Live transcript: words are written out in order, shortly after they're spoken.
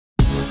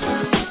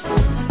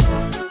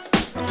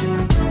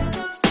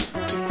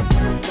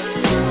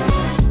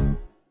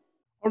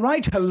All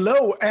right,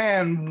 hello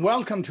and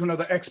welcome to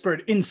another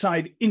Expert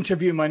Inside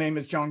interview. My name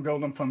is John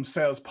Golden from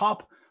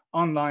SalesPOP,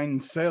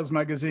 online sales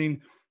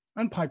magazine,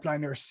 and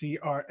Pipeliner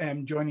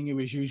CRM, joining you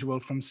as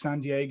usual from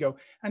San Diego.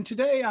 And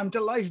today I'm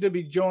delighted to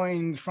be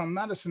joined from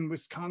Madison,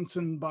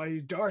 Wisconsin by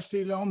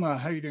Darcy Luoma.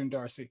 How are you doing,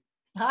 Darcy?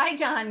 Hi,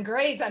 John.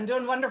 Great. I'm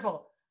doing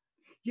wonderful.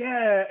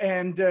 Yeah,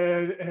 and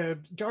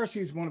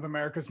Darcy is one of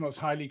America's most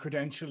highly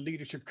credentialed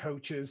leadership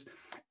coaches.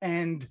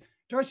 And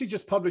Darcy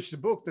just published a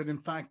book that, in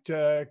fact,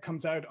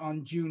 comes out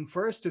on June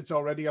 1st. It's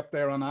already up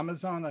there on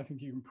Amazon. I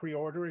think you can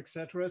pre-order,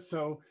 etc.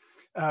 So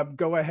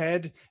go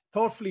ahead.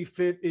 Thoughtfully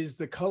Fit is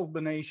the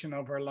culmination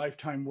of our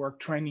lifetime work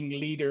training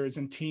leaders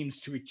and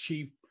teams to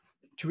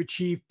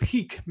achieve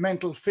peak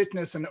mental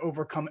fitness and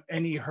overcome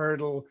any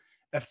hurdle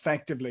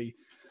effectively.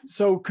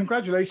 So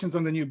congratulations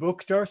on the new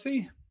book,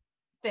 Darcy.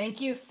 Thank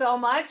you so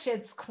much.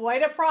 It's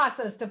quite a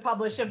process to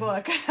publish a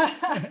book.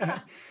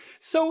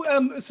 So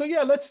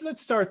yeah,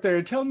 let's start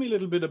there. Tell me a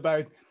little bit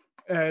about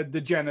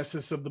the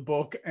genesis of the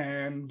book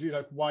and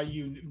why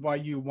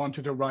you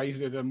wanted to write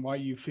it and why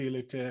you feel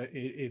it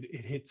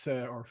hits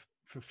or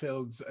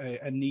fulfills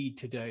a need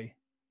today.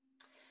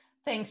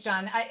 Thanks,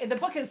 John. The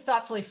book is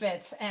Thoughtfully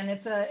Fit, and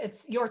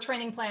it's your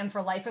training plan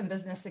for life and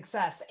business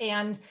success.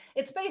 And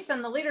it's based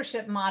on the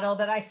leadership model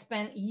that I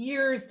spent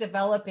years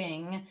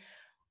developing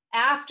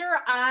after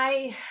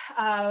I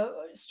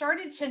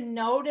started to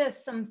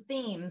notice some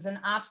themes and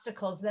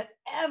obstacles that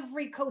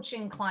every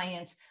coaching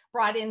client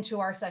brought into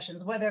our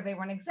sessions, whether they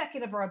were an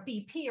executive or a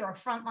BP or a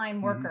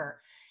frontline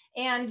worker.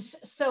 And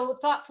so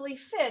Thoughtfully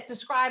Fit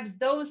describes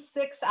those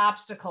 6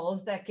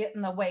 obstacles that get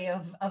in the way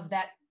of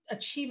that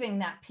achieving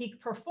that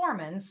peak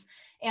performance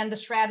and the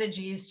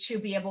strategies to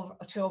be able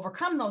to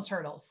overcome those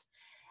hurdles.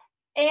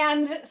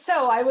 And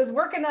so I was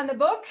working on the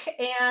book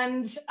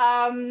and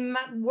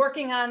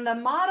working on the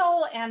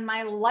model, and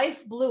my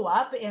life blew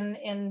up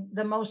in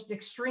the most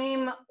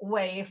extreme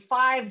way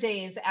 5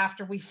 days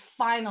after we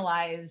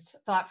finalized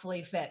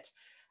Thoughtfully Fit.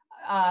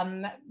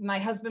 My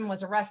husband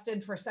was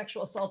arrested for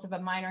sexual assault of a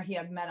minor he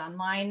had met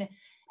online,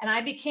 and I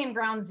became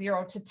ground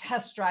zero to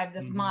test drive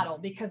this model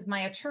because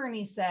my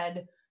attorney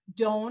said,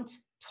 don't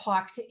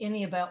talk to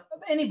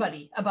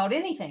anybody about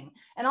anything.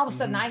 And all of a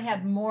sudden I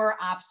had more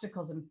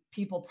obstacles and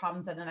people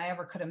problems than I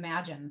ever could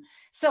imagine.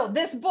 So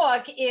this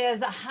book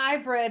is a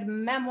hybrid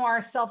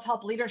memoir,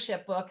 self-help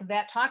leadership book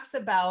that talks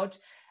about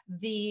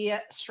the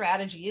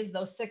strategies,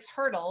 those 6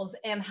 hurdles,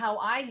 and how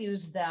I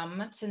use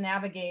them to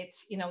navigate,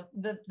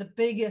 the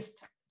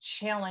biggest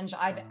challenge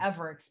I've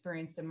ever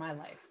experienced in my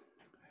life.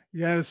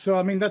 Yeah, so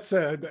I mean that's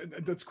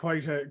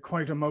quite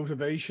a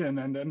motivation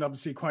and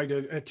obviously quite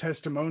a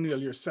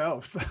testimonial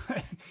yourself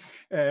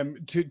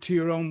to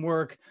your own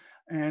work,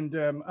 and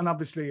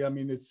obviously I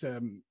mean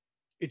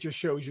it just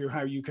shows you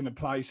how you can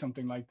apply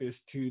something like this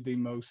to the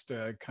most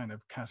kind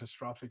of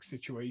catastrophic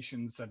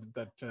situations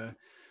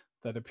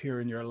that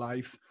appear in your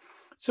life.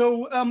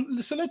 So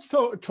let's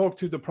talk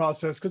through the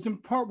process, because in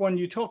part 1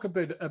 you talk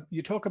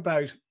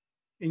about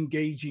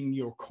engaging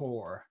your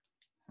core.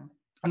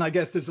 And I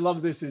guess there's a lot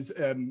of this is,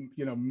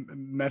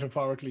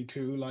 metaphorically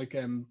too,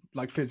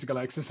 like physical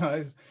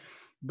exercise.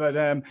 But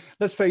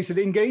let's face it,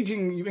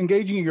 engaging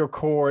your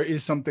core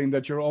is something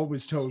that you're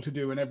always told to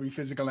do in every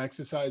physical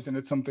exercise. And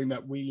it's something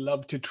that we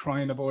love to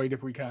try and avoid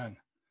if we can.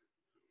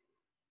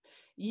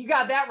 You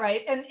got that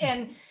right.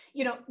 And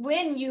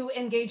when you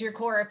engage your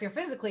core, if you're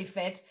physically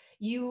fit,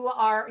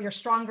 you're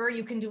stronger.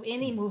 You can do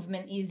any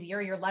movement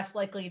easier. You're less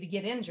likely to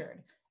get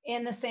injured.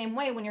 In the same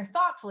way, when you're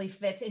thoughtfully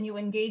fit and you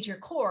engage your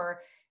core,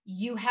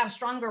 you have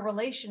stronger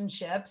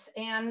relationships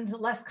and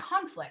less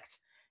conflict.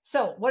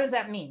 So what does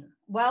that mean?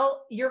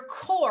 Well, your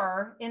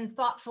core in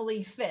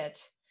Thoughtfully Fit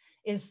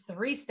is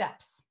 3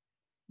 steps.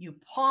 You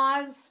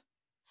pause,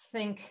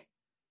 think,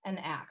 and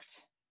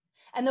act.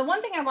 And the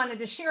one thing I wanted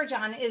to share,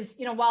 John, is,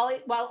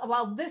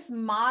 while this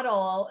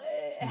model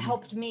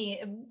helped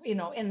me,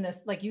 in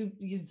this, like you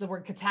use the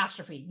word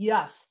catastrophe.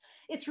 Yes.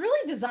 It's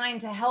really designed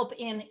to help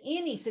in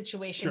any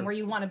situation where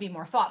you want to be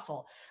more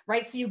thoughtful,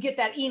 right? So you get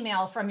that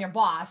email from your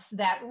boss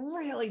that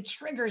really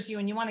triggers you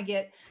and you want to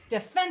get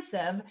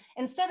defensive.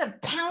 Instead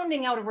of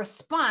pounding out a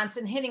response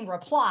and hitting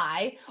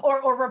reply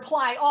or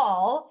reply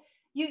all,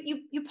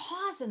 you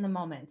pause in the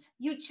moment.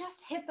 You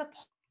just hit the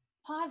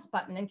pause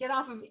button and get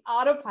off of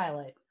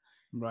autopilot.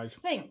 Right.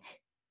 Think,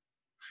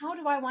 how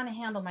do I want to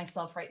handle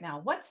myself right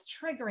now? What's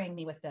triggering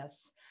me with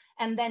this?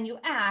 And then you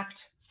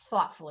act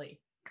thoughtfully.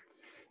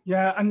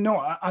 Yeah, and no,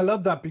 I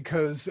love that,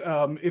 because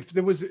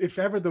if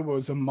ever there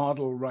was a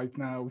model right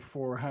now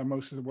for how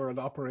most of the world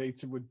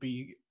operates, it would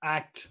be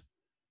act.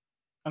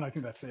 And I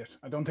think that's it.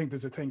 I don't think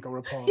there's a think or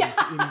a pause.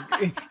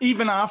 Yeah.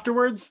 Even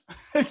afterwards,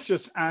 it's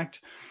just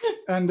act.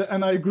 And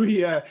I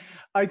agree.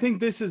 I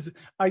think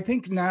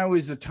now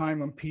is a time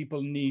when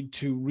people need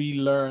to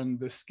relearn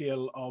the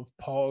skill of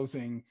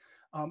pausing,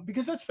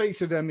 because let's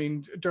face it. I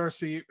mean,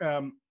 Darcy,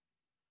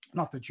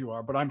 not that you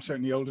are, but I'm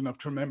certainly old enough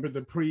to remember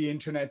the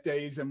pre-internet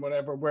days and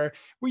whatever, where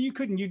you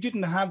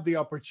didn't have the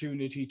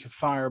opportunity to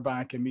fire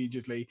back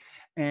immediately.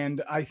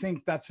 And I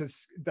think that's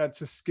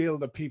a skill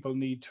that people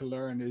need to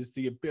learn, is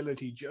the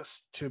ability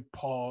just to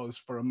pause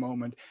for a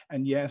moment.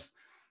 And yes,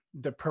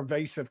 the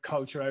pervasive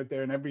culture out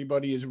there and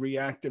everybody is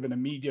reactive and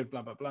immediate,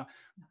 blah, blah, blah,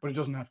 but it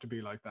doesn't have to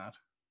be like that.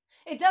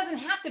 It doesn't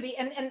have to be.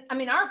 And I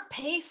mean, our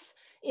pace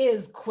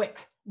is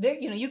quick. There,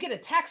 you get a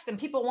text and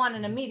people want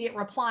an immediate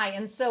reply.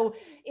 And so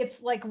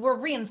it's like we're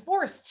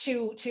reinforced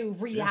to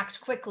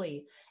react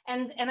quickly.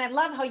 And I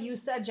love how you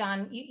said,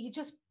 John, you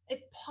just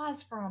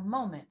pause for a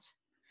moment.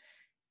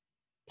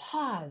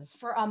 Pause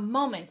for a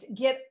moment.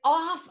 Get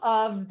off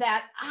of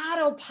that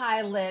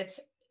autopilot,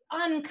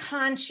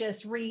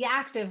 unconscious,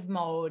 reactive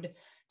mode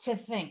to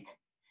think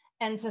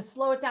and to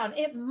slow it down.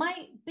 It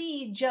might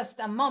be just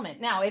a moment.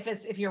 Now,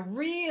 if you're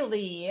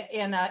really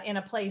in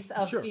a place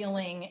of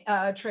feeling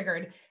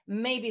triggered,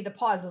 maybe the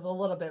pause is a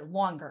little bit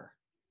longer.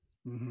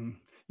 Mm-hmm.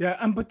 Yeah,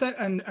 and but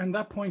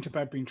that point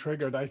about being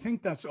triggered, I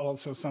think that's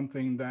also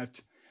something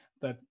that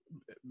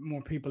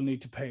more people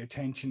need to pay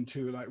attention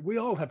to. Like, we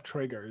all have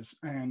triggers,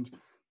 and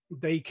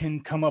they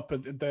can come up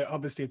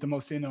obviously at the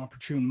most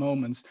inopportune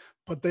moments,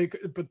 but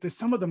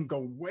some of them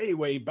go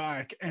way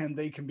back, and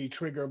they can be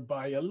triggered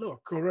by a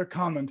look or a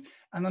comment.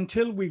 And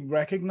until we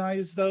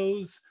recognize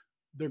those,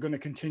 they're going to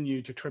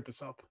continue to trip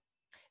us up.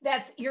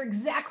 You're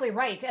exactly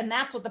right. And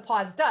that's what the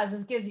pause does,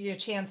 is gives you a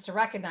chance to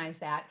recognize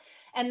that.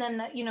 And then,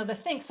 the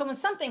think. So when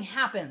something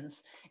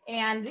happens,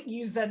 and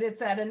you said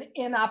it's at an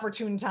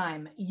inopportune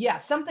time,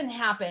 yes, something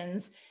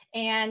happens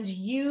and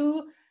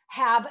you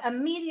have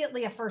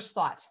immediately a first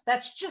thought.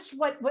 That's just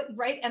what,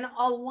 right? And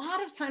a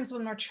lot of times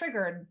when we're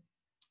triggered,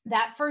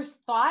 that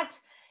first thought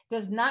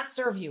does not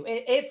serve you.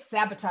 It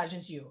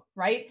sabotages you,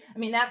 right? I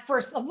mean, that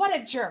first, what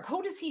a jerk.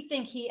 Who does he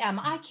think he am?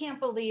 I can't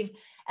believe.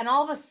 And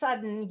all of a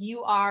sudden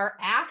you are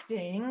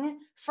acting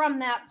from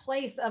that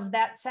place of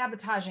that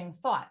sabotaging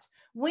thought.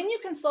 When you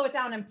can slow it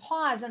down and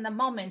pause in the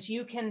moment,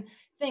 you can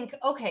think,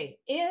 okay,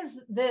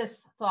 is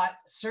this thought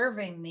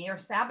serving me or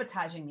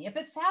sabotaging me? If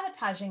it's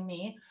sabotaging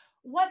me,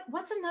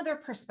 what's another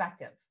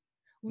perspective?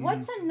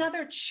 What's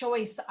another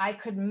choice I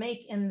could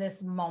make in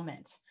this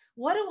moment?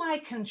 What do I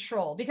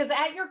control? Because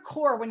at your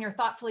core, when you're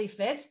thoughtfully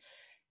fit,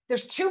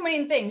 there's two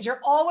main things.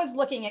 You're always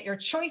looking at your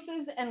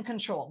choices and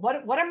control.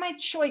 What are my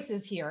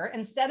choices here?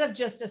 Instead of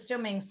just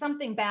assuming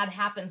something bad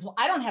happens. Well,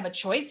 I don't have a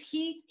choice.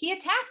 He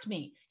attacked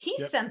me. He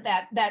sent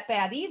that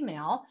bad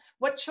email.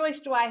 What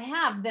choice do I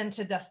have then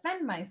to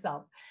defend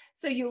myself?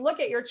 So you look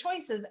at your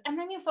choices, and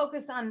then you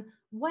focus on,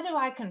 what do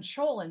I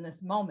control in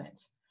this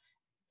moment?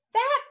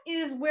 That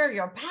is where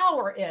your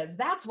power is.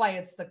 That's why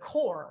it's the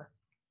core.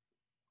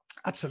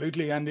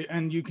 Absolutely,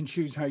 and you can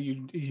choose how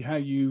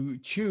you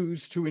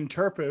choose to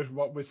interpret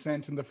what was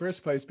sent in the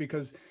first place,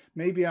 because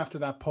maybe after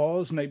that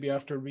pause, maybe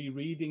after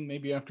rereading,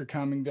 maybe after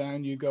calming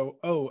down, you go,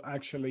 oh,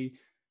 actually,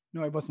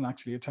 no, I wasn't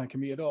actually attacking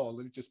me at all.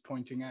 It was just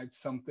pointing out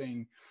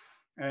something,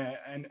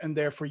 and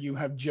therefore you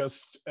have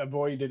just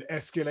avoided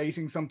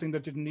escalating something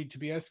that didn't need to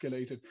be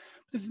escalated.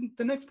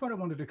 The next part I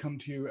wanted to come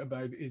to you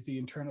about is the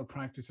internal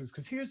practices,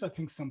 because here's, I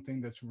think,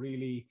 something that's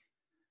really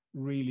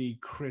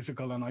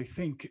critical. And I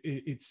think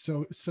it's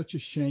such a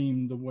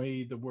shame the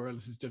way the world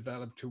has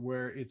developed to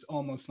where it's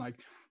almost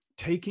like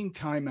taking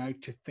time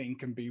out to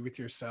think and be with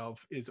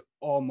yourself is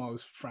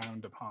almost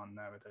frowned upon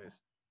nowadays.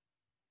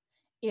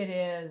 It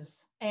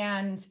is.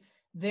 And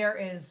there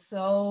is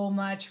so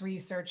much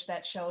research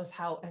that shows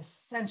how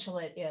essential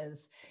it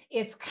is.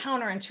 It's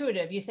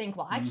counterintuitive. You think,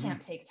 well, I can't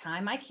take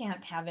time. I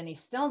can't have any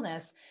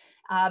stillness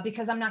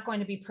because I'm not going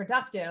to be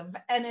productive.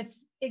 And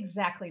it's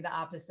exactly the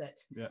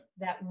opposite. Yeah.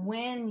 That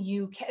when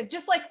you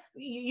just like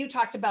you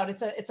talked about,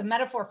 it's a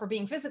metaphor for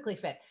being physically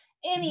fit.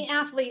 Any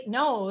athlete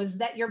knows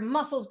that your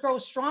muscles grow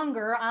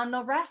stronger on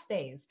the rest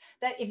days.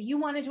 That if you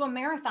want to do a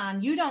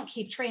marathon, you don't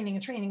keep training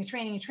and training and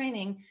training and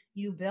training.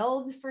 You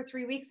build for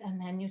 3 weeks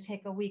and then you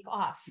take a week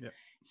off. Yep.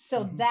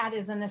 So that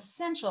is an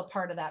essential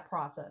part of that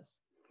process.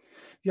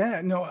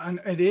 Yeah, no, and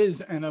it is.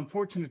 And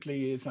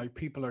unfortunately, it's like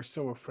people are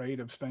so afraid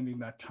of spending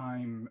that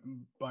time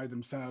by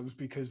themselves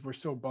because we're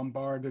so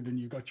bombarded, and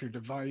you've got your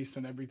device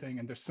and everything,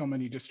 and there's so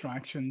many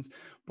distractions.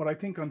 But I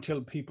think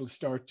until people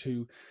start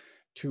to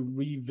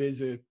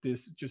revisit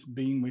this, just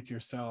being with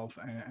yourself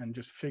and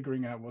just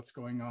figuring out what's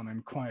going on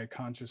in quiet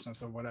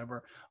consciousness or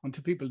whatever,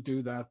 until people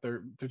do that,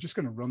 they're just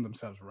going to run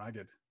themselves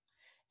ragged.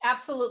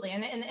 Absolutely.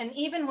 And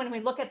even when we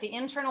look at the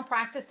internal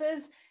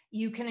practices,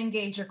 you can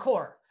engage your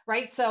core.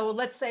 Right. So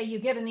let's say you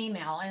get an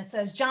email and it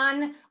says,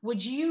 John,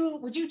 would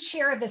you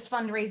chair this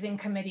fundraising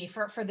committee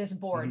for this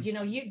board? You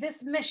know,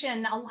 this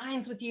mission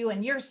aligns with you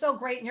and you're so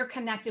great and you're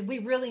connected. We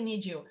really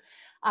need you.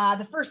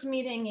 The first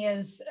meeting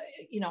is,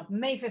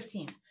 May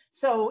 15th.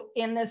 So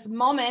in this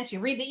moment, you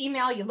read the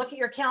email, you look at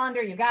your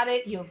calendar, you got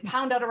it, you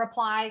pound out a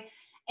reply,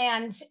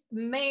 and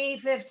May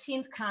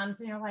 15th comes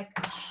and you're like,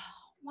 oh,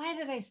 why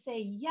did I say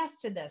yes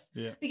to this?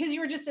 Yeah. Because you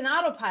were just in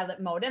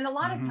autopilot mode. And a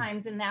lot of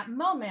times in that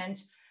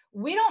moment,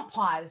 we don't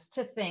pause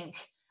to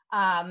think,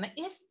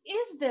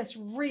 Is this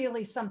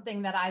really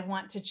something that I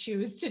want to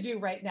choose to do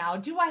right now?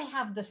 Do I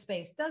have the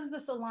space? Does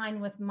this align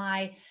with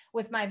my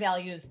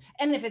values?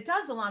 And if it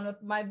does align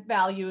with my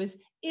values,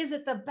 is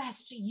it the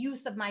best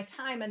use of my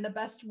time and the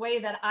best way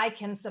that I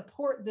can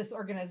support this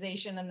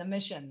organization and the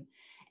mission?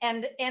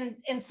 And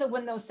so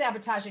when those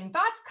sabotaging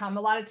thoughts come,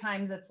 a lot of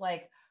times it's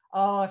like,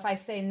 oh, if I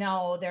say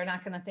no, they're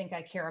not going to think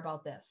I care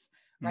about this,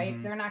 right?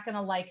 Mm-hmm. They're not going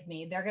to like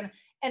me. They're going to,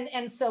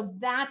 and so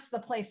that's the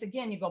place,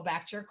 again, you go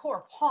back to your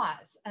core,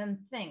 pause and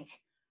think,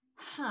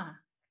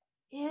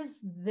 is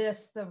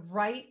this the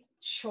right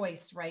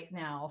choice right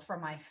now for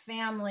my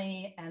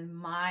family and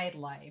my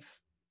life?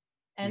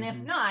 And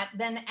if not,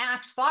 then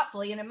act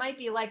thoughtfully. And it might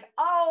be like,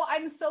 oh,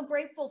 I'm so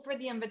grateful for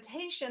the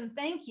invitation.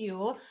 Thank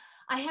you.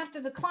 I have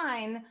to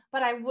decline,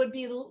 but I would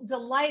be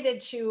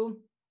delighted to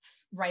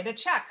write a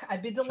check.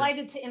 I'd be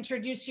delighted to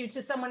introduce you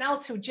to someone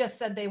else who just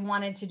said they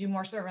wanted to do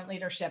more servant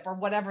leadership, or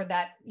whatever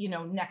that,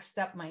 next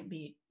step might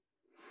be.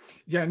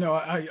 Yeah, no,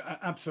 I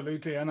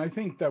absolutely. And I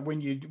think that when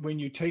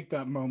you take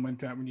that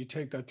moment, when you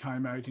take that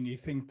time out and you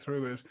think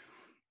through it,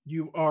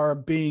 you're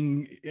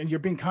being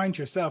kind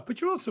to yourself,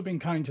 but you're also being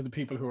kind to the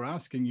people who are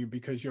asking you,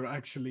 because you're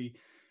actually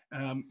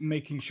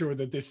making sure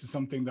that this is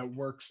something that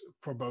works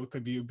for both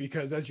of you.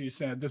 Because as you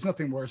said, there's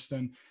nothing worse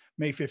than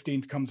May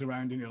 15th comes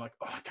around and you're like,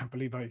 oh, I can't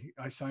believe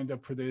I signed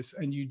up for this.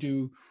 And you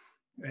do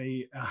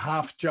a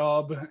half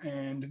job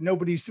and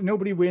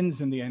nobody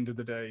wins in the end of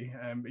the day.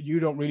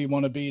 You don't really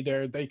want to be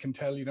there. They can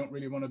tell you don't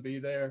really want to be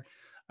there.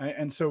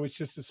 And so it's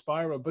just a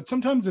spiral. But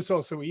sometimes it's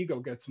also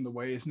ego gets in the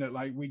way, isn't it?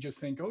 Like we just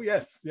think, oh,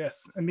 yes,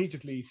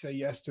 immediately say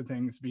yes to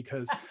things,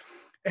 because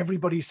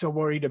everybody's so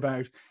worried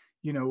about,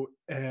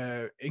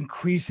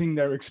 increasing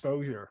their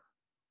exposure.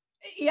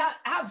 Yeah,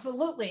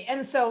 absolutely.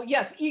 And so,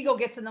 yes, ego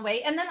gets in the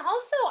way. And then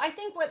also, I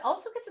think what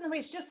also gets in the way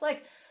is just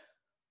like,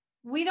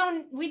 we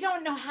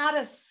don't know how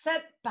to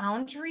set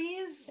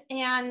boundaries,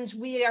 and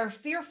we are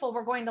fearful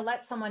we're going to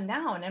let someone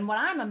down. And what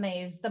I'm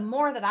amazed, the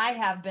more that I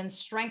have been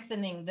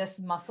strengthening this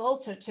muscle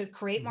to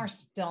create more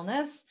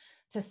stillness,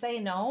 to say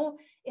no,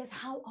 is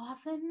how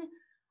often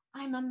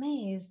I'm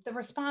amazed. The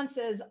response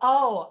is,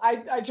 oh,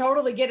 I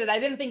totally get it. I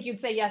didn't think you'd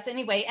say yes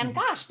anyway. And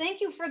gosh,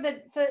 thank you for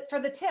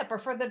the tip or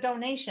for the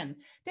donation.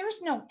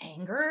 There's no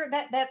anger.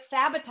 That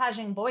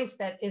sabotaging voice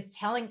that is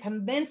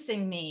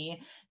convincing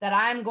me that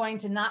I'm going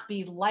to not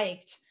be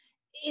liked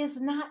is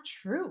not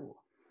true.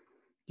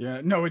 Yeah,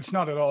 no, it's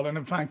not at all. And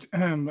in fact,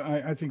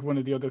 I think one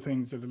of the other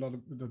things that a lot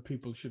of the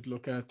people should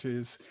look at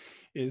is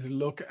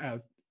look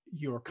at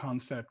your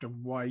concept of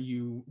why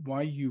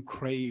you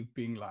crave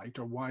being liked,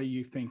 or why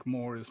you think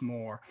more is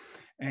more.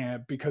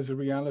 Because the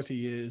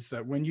reality is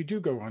that when you do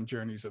go on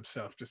journeys of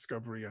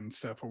self-discovery and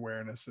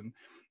self-awareness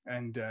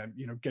and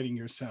getting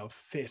yourself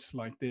fit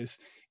like this,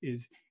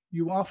 is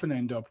you often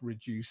end up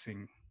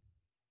reducing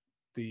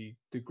the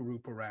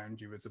group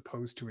around you as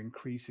opposed to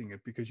increasing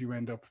it, because you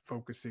end up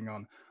focusing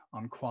on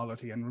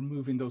quality and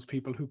removing those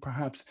people who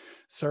perhaps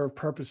serve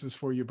purposes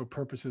for you, but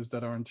purposes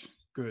that aren't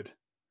good.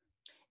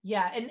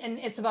 Yeah, and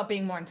it's about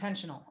being more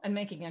intentional and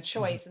making a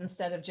choice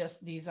instead of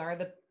just, these are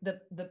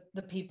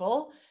the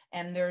people,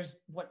 and there's,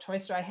 what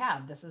choice do I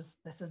have?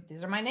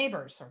 These are my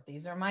neighbors, or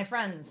these are my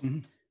friends.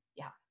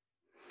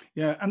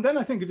 Yeah, and then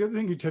I think the other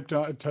thing you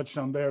touched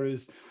on there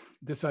is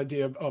this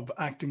idea of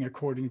acting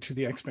according to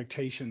the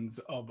expectations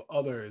of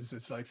others.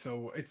 It's like,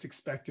 so it's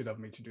expected of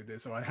me to do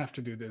this, or I have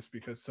to do this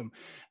because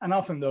and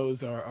often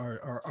those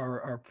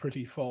are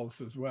pretty false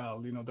as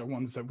well. They're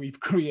ones that we've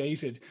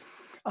created.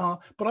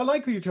 But I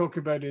like what you talk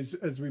about is,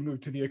 as we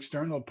move to the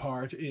external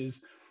part,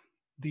 is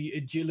the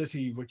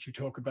agility. What you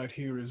talk about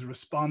here is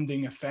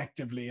responding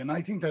effectively. And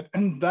I think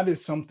that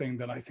is something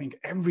that I think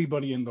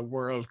everybody in the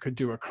world could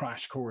do a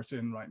crash course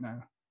in right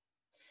now.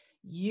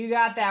 You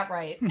got that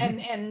right.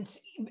 And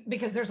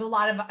because there's a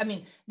lot of,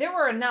 there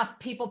were enough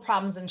people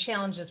problems and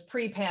challenges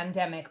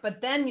pre-pandemic,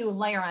 but then you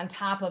layer on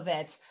top of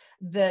it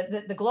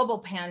the global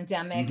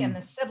pandemic and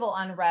the civil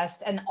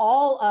unrest and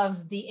all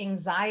of the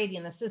anxiety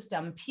in the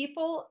system.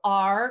 People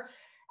are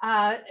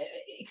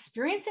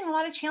experiencing a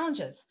lot of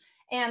challenges.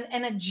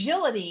 And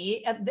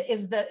agility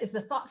is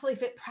the thoughtfully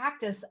fit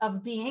practice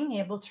of being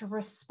able to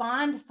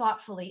respond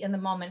thoughtfully in the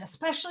moment,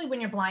 especially when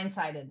you're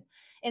blindsided,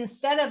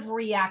 instead of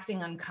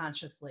reacting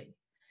unconsciously.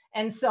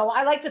 And so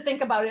I like to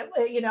think about it,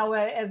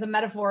 as a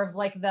metaphor of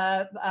like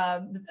the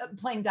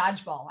playing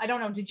dodgeball. I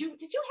don't know. Did you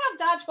have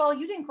dodgeball?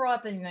 You didn't grow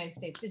up in the United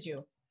States, did you?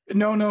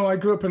 No, I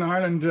grew up in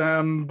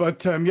Ireland,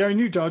 but yeah, I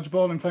knew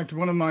dodgeball. In fact,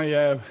 I'm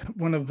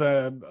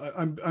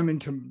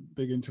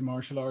big into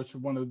martial arts.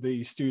 One of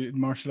the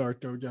martial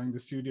art dojang, the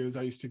studios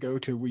I used to go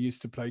to, we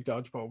used to play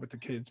dodgeball with the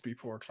kids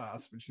before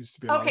class, which used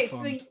to be a lot of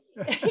fun.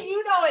 So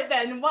you know it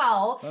then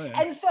well. Oh, yeah.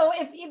 And so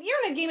if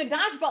you're in a game of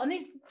dodgeball and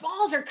these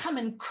balls are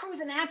coming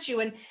cruising at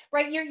you, and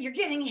right, you're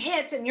getting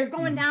hit and you're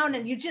going down,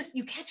 and you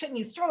catch it and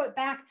you throw it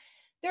back,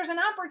 there's an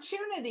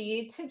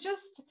opportunity to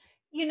just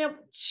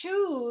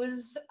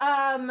choose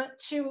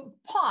to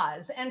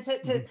pause and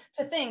to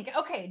think,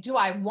 okay, do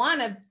I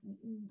want to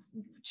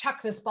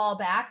chuck this ball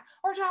back,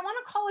 or do I want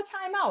to call a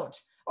timeout?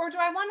 Or do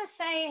I want to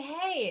say,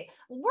 hey,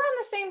 we're on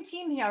the same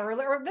team here,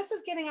 or this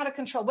is getting out of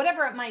control,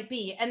 whatever it might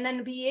be, and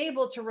then be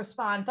able to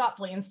respond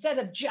thoughtfully instead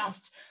of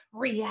just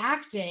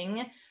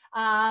reacting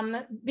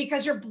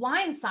because you're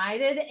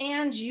blindsided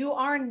and you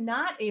are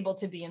not able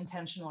to be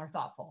intentional or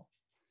thoughtful.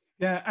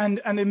 Yeah, and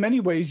in many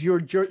ways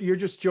you're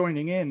just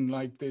joining in,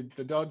 like the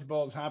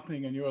dodgeball's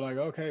happening, and you're like,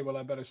 okay, well,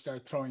 I better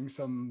start throwing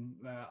some,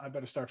 I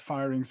better start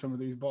firing some of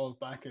these balls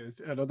back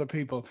at other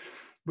people,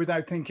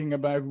 without thinking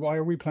about why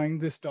are we playing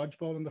this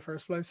dodgeball in the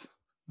first place.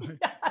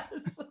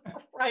 Yes,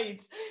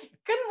 right.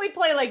 Couldn't we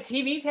play like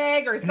TV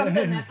tag or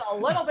something that's a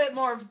little bit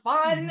more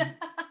fun?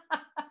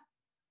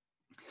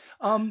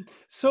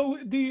 So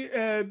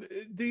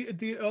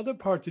the other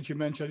part that you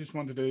mentioned, I just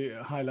wanted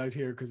to highlight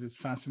here because it's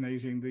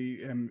fascinating,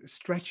 the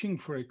stretching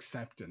for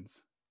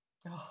acceptance.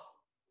 Oh,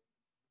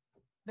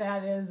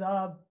 that is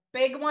a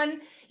big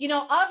one.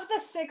 Of the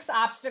 6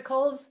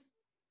 obstacles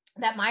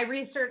that my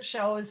research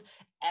shows,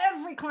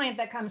 every client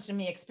that comes to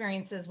me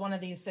experiences one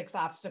of these 6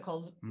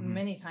 obstacles,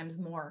 many times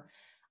more.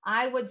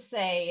 I would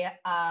say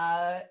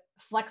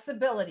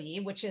flexibility,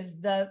 which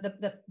is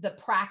the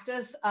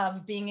practice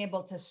of being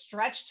able to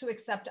stretch to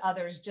accept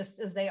others just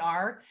as they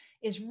are,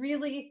 is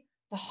really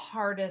the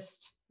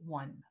hardest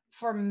one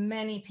for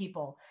many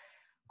people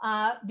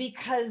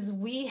because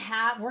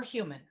we're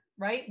human.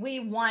 Right? We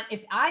want,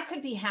 if I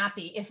could be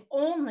happy, if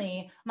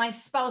only my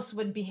spouse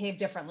would behave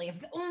differently,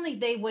 if only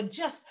they would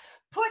just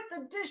put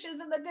the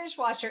dishes in the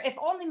dishwasher, if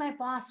only my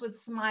boss would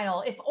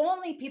smile, if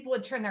only people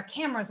would turn their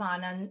cameras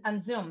on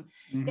Zoom,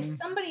 if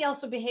somebody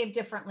else would behave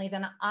differently,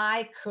 then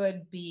I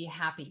could be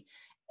happy.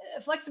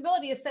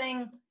 Flexibility is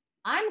saying,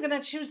 I'm going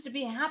to choose to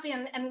be happy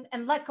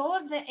and let go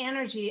of the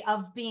energy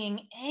of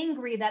being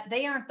angry that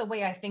they aren't the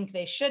way I think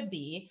they should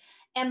be,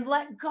 and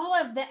let go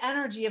of the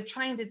energy of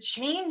trying to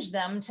change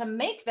them to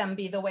make them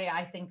be the way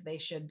I think they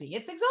should be.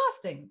 It's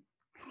exhausting.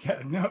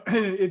 Yeah, no,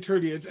 it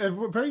truly is. A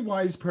very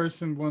wise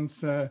person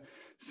once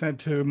said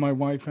to my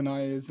wife and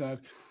I is that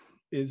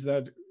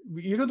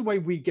the way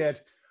we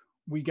get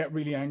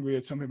really angry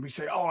at something, we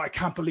say, oh, I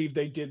can't believe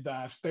they did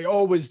that. They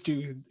always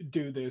do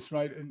this,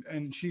 right?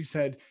 And she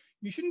said,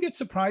 you shouldn't get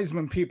surprised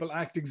when people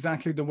act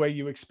exactly the way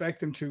you expect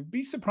them to.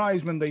 Be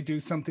surprised when they do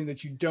something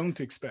that you don't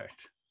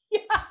expect. Yeah,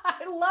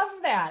 I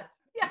love that.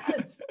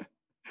 Yes.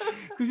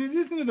 Because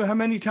isn't it how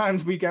many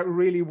times we get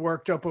really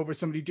worked up over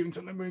somebody doing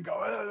something, we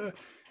go,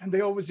 and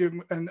they always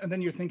do, and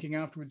then you're thinking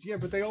afterwards, yeah,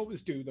 but they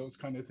always do those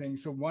kind of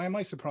things. So why am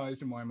I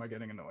surprised and why am I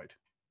getting annoyed?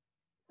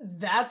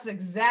 That's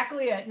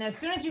exactly it. And as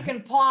soon as you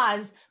can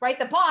pause, right,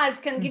 the pause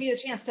can give you a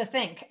chance to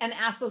think and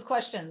ask those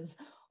questions.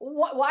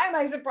 Why am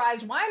I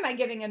surprised? Why am I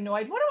getting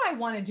annoyed? What do I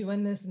want to do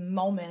in this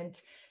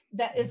moment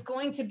that is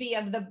going to be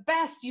of the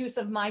best use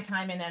of my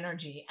time and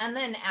energy? And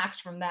then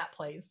act from that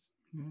place.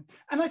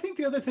 And I think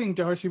the other thing,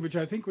 Darcy, which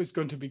I think was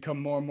going to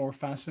become more and more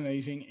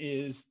fascinating,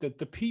 is that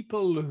the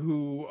people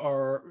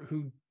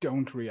who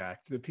don't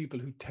react, the people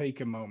who take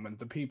a moment,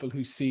 the people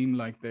who seem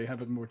like they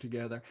have it more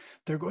together,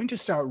 they're going to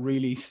start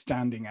really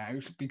standing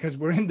out, because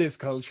we're in this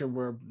culture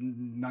where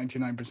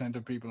 99%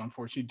 of people,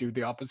 unfortunately, do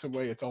the opposite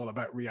way. It's all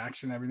about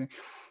reaction, everything.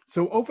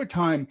 So over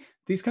time,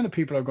 these kind of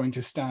people are going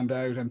to stand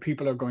out and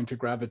people are going to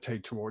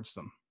gravitate towards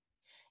them.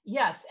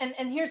 Yes.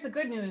 And here's the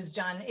good news,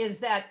 John, is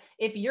that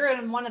if you're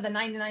in one of the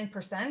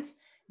 99%,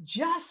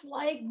 just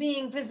like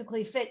being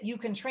physically fit, you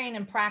can train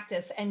and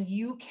practice, and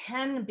you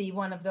can be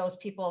one of those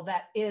people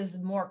that is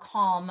more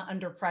calm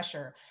under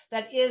pressure,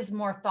 that is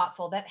more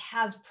thoughtful, that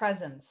has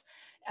presence.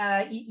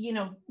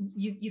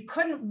 You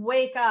couldn't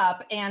wake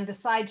up and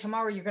decide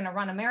tomorrow you're going to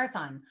run a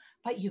marathon,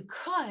 but you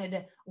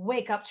could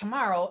wake up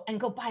tomorrow and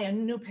go buy a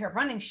new pair of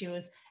running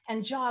shoes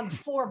and jog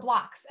 4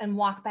 blocks and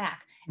walk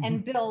back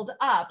and build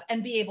up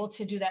and be able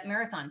to do that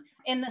marathon.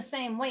 In the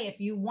same way, if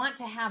you want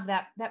to have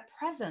that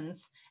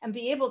presence and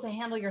be able to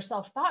handle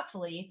yourself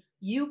thoughtfully,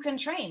 you can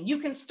train. You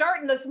can start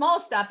in the small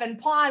stuff and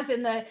pause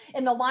in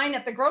the line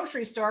at the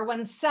grocery store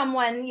when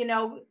someone,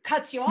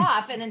 cuts you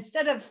off. And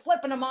instead of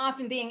flipping them off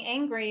and being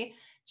angry,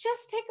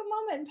 just take a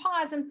moment and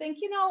pause and think,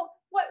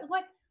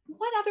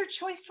 what other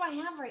choice do I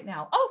have right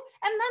now? Oh,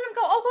 and let them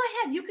go. Oh,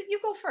 go ahead. You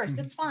go first.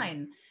 It's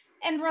fine.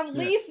 And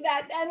release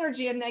that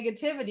energy and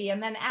negativity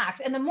and then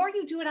act. And the more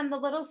you do it on the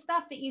little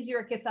stuff, the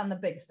easier it gets on the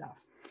big stuff.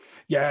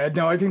 Yeah,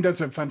 no, I think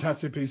that's a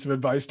fantastic piece of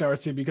advice,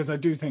 Darcy, because I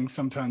do think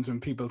sometimes when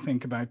people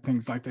think about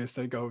things like this,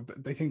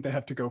 they think they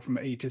have to go from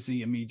A to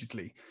Z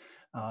immediately.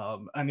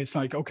 And it's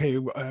like, okay,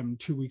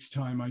 2 weeks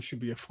time, I should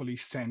be a fully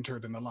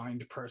centered and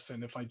aligned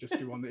person if I just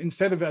do one.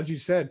 Instead of, as you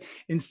said,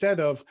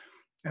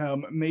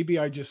 maybe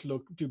I just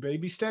do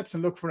baby steps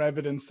and look for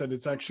evidence that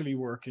it's actually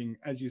working.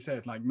 As you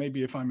said, like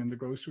maybe if I'm in the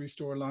grocery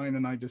store line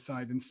and I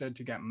decide instead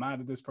to get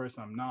mad at this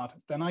person, I'm not,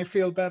 then I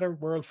feel better,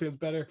 world feels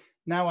better.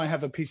 Now I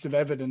have a piece of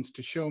evidence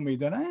to show me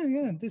that,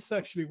 yeah, this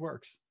actually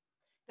works.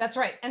 That's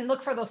right. And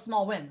look for those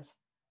small wins.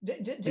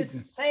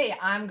 Just say,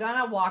 I'm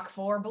going to walk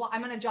 4 blocks.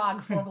 I'm going to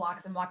jog 4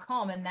 blocks and walk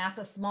home. And that's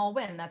a small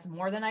win. That's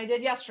more than I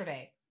did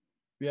yesterday.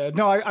 Yeah,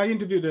 no, I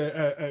interviewed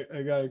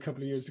a guy a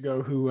couple of years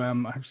ago who I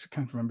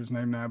can't remember his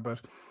name now,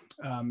 but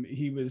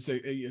he was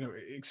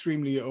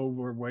extremely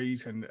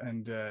overweight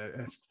and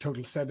a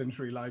total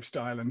sedentary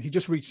lifestyle, and he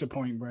just reached a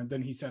point where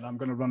then he said, "I'm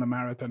going to run a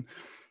marathon,"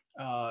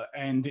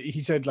 and he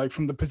said, like,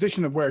 from the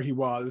position of where he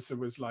was, it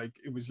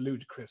was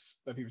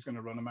ludicrous that he was going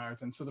to run a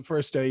marathon. So the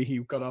first day he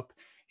got up,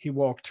 he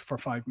walked for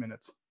 5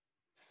 minutes.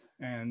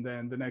 And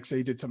then the next day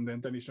he did something,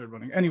 and then he started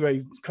running.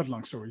 Anyway, cut a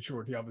long story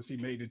short, he obviously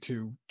made it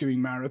to doing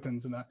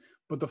marathons and that.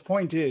 But the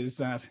point is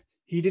that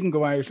he didn't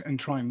go out and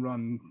try and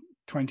run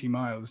 20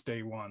 miles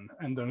day one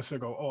and then so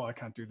go, oh, I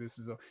can't do this.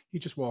 He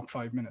just walked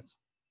 5 minutes.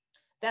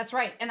 That's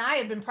right. And I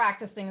had been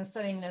practicing and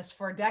studying this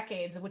for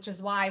decades, which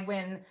is why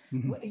when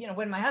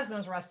my husband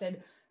was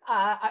arrested,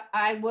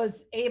 I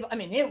was able, I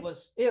mean, it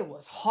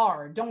was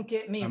hard. Don't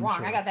get me wrong.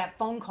 Sure. I got that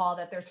phone call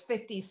that there's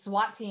 50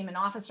 SWAT team and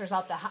officers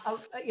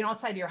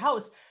outside your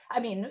house.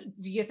 I mean,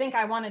 do you think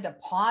I wanted to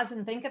pause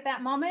and think at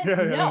that moment?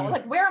 No.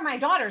 Like, where are my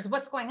daughters?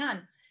 What's going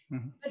on?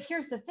 Mm-hmm. But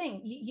here's the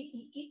thing,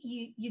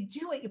 you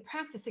do it, you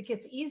practice, it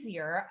gets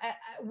easier.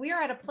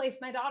 We're at a place,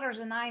 my daughters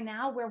and I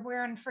now, where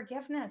we're in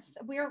forgiveness,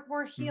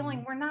 we're healing,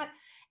 mm-hmm. We're not,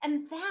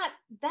 and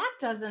that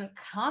doesn't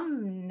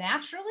come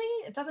naturally.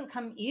 It doesn't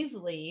come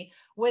easily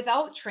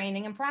without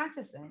training and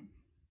practicing.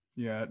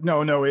 Yeah,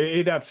 no,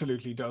 it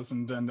absolutely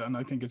doesn't. And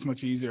I think it's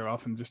much easier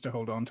often just to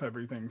hold on to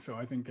everything. So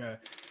I think,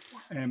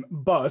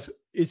 but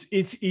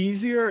it's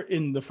easier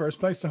in the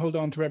first place to hold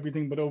on to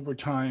everything. But over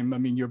time, I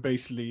mean, you're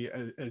basically,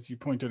 as you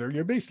pointed out,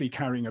 you're basically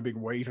carrying a big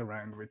weight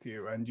around with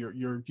you, and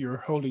you're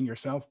holding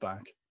yourself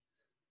back.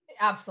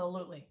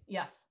 Absolutely.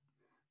 Yes.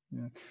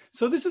 Yeah.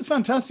 So this is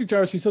fantastic,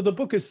 Darcy. So the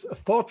book is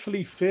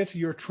Thoughtfully Fit,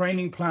 Your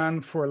Training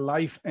Plan for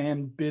Life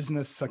and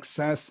Business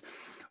Success.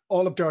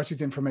 All of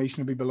Darcy's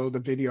information will be below the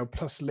video,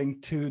 plus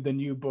link to the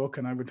new book,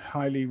 and I would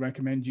highly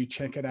recommend you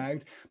check it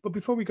out. But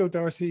before we go,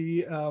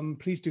 Darcy,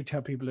 please do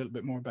tell people a little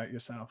bit more about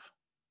yourself.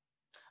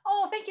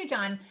 Oh, thank you,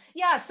 John.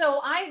 Yeah, so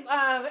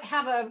I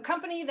have a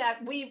company that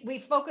we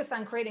focus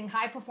on creating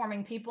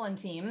high-performing people and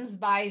teams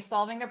by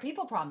solving their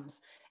people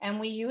problems. And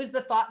we use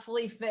the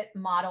Thoughtfully Fit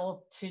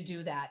model to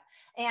do that.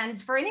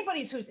 And for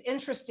anybody who's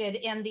interested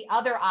in the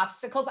other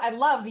obstacles, I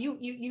love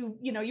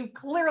you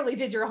clearly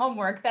did your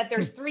homework that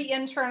there's 3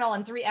 internal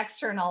and 3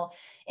 external.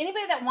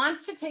 Anybody that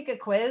wants to take a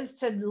quiz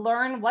to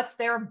learn what's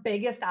their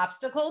biggest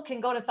obstacle can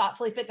go to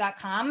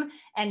thoughtfullyfit.com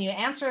and you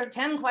answer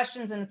 10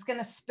 questions and it's going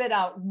to spit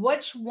out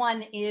which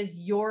one is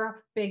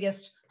your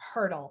biggest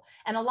hurdle.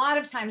 And a lot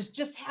of times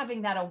just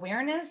having that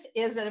awareness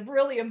is a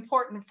really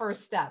important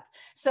first step.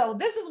 So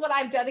this is what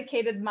I've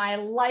dedicated my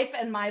life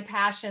and my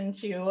passion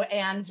to.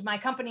 And my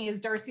company is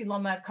Darcy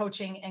Luoma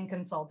Coaching and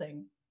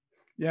Consulting.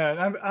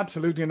 Yeah,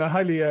 absolutely. And I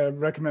highly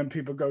recommend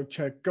people go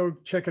check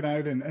it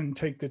out and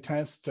take the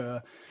test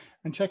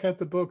and check out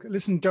the book.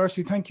 Listen,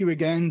 Darcy, thank you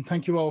again.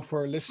 Thank you all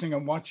for listening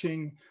and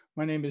watching.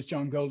 My name is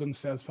John Golden,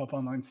 SalesPOP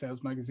Online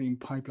Sales Magazine,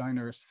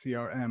 Pipeliner,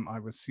 CRM. I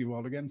will see you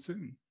all again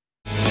soon.